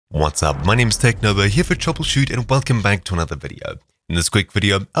What's up, my name is TechNova here for Troubleshoot and welcome back to another video. In this quick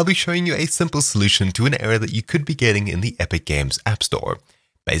video, I'll be showing you a simple solution to an error that you could be getting in the Epic Games App Store.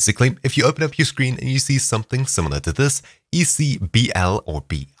 Basically, if you open up your screen and you see something similar to this, EC-BL or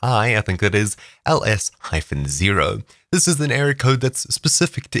BI, I think that is, LS-0. This is an error code that's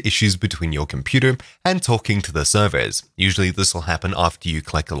specific to issues between your computer and talking to the servers. Usually this will happen after you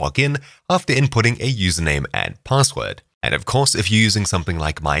click login, after inputting a username and password. And of course, if you're using something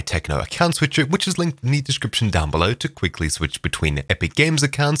like my Techno account switcher, which is linked in the description down below to quickly switch between Epic Games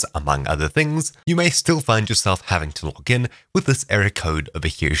accounts, among other things, you may still find yourself having to log in with this error code over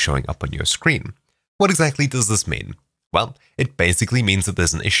here showing up on your screen. What exactly does this mean? Well, it basically means that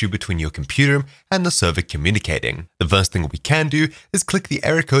there's an issue between your computer and the server communicating. The first thing we can do is click the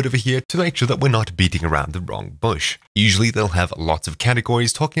error code over here to make sure that we're not beating around the wrong bush. Usually they'll have lots of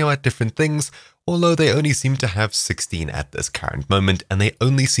categories talking about different things, although they only seem to have 16 at this current moment, and they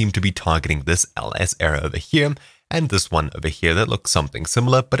only seem to be targeting this LS error over here and this one over here that looks something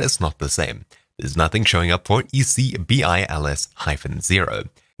similar, but it's not the same. There's nothing showing up for EC-BI-LS-0.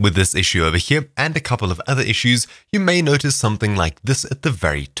 With this issue over here and a couple of other issues, you may notice something like this at the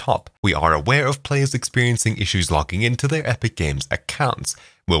very top. We are aware of players experiencing issues logging into their Epic Games accounts.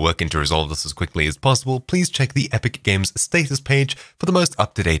 We're working to resolve this as quickly as possible. Please check the Epic Games status page for the most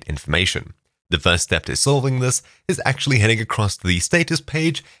up-to-date information. The first step to solving this is actually heading across to the status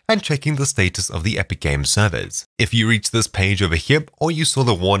page and checking the status of the Epic Games servers. If you reach this page over here or you saw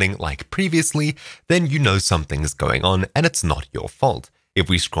the warning like previously, then you know something's going on and it's not your fault. If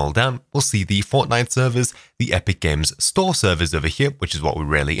we scroll down, we'll see the Fortnite servers, the Epic Games Store servers over here, which is what we're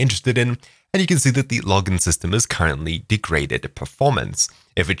really interested in, and you can see that the login system is currently degraded performance.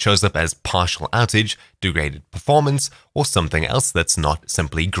 If it shows up as partial outage, degraded performance, or something else that's not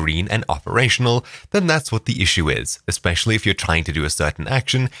simply green and operational, then that's what the issue is, especially if you're trying to do a certain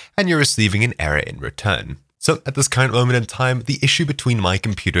action and you're receiving an error in return. So at this current moment in time, the issue between my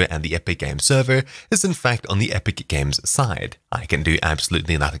computer and the Epic Games server is in fact on the Epic Games side. I can do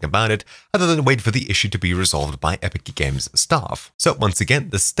absolutely nothing about it other than wait for the issue to be resolved by Epic Games staff. So once again,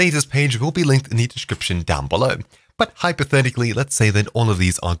 the status page will be linked in the description down below. But hypothetically, let's say that all of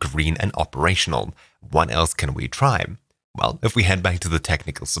these are green and operational. What else can we try? Well, if we head back to the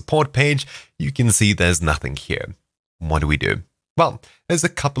technical support page, you can see there's nothing here. What do we do? Well, there's a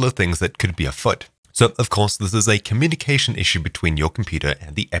couple of things that could be afoot. So, of course, this is a communication issue between your computer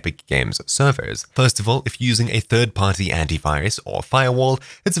and the Epic Games servers. First of all, if you're using a third-party antivirus or firewall,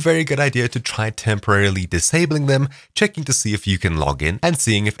 it's a very good idea to try temporarily disabling them, checking to see if you can log in, and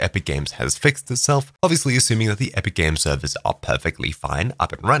seeing if Epic Games has fixed itself, obviously assuming that the Epic Games servers are perfectly fine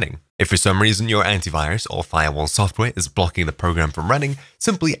up and running. If for some reason your antivirus or firewall software is blocking the program from running,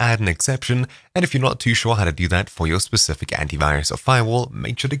 simply add an exception, and if you're not too sure how to do that for your specific antivirus or firewall,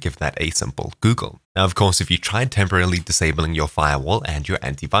 make sure to give that a simple Google. Now, of course, if you tried temporarily disabling your firewall and your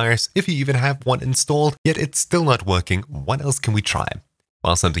antivirus, if you even have one installed, yet it's still not working, what else can we try?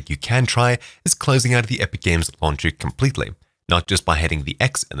 Well, something you can try is closing out of the Epic Games launcher completely, not just by hitting the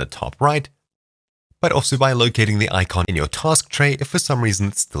X in the top right, but also by locating the icon in your task tray if for some reason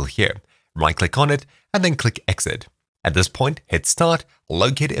it's still here. Right-click on it and then click Exit. At this point, hit Start,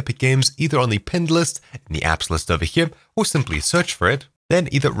 locate Epic Games either on the pinned list, in the apps list over here, or simply search for it. Then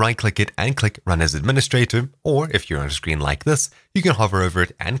either right-click it and click Run as Administrator, or if you're on a screen like this, you can hover over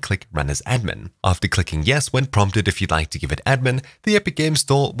it and click Run as Admin. After clicking Yes when prompted if you'd like to give it admin, the Epic Games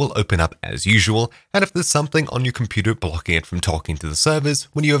Store will open up as usual, and if there's something on your computer blocking it from talking to the servers,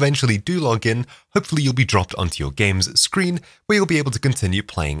 when you eventually do log in, hopefully you'll be dropped onto your game's screen where you'll be able to continue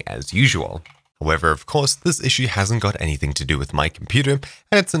playing as usual. However, of course, this issue hasn't got anything to do with my computer,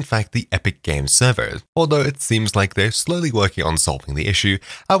 and it's in fact the Epic Games server. Although it seems like they're slowly working on solving the issue,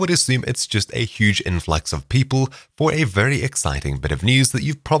 I would assume it's just a huge influx of people for a very exciting bit of news that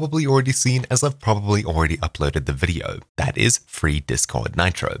you've probably already seen, as I've probably already uploaded the video. That is free Discord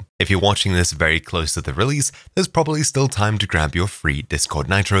Nitro. If you're watching this very close to the release, there's probably still time to grab your free Discord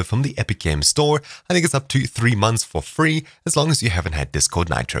Nitro from the Epic Games Store. I think it's up to 3 months for free, as long as you haven't had Discord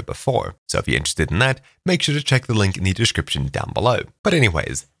Nitro before. So if you're interested in that, make sure to check the link in the description down below. But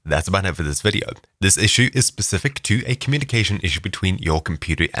anyways, that's about it for this video. This issue is specific to a communication issue between your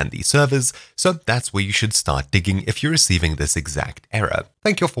computer and the servers, so that's where you should start digging if you're receiving this exact error.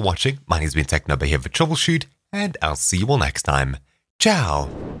 Thank you all for watching. My name's been TechNova here for Troubleshoot, and I'll see you all next time. Ciao!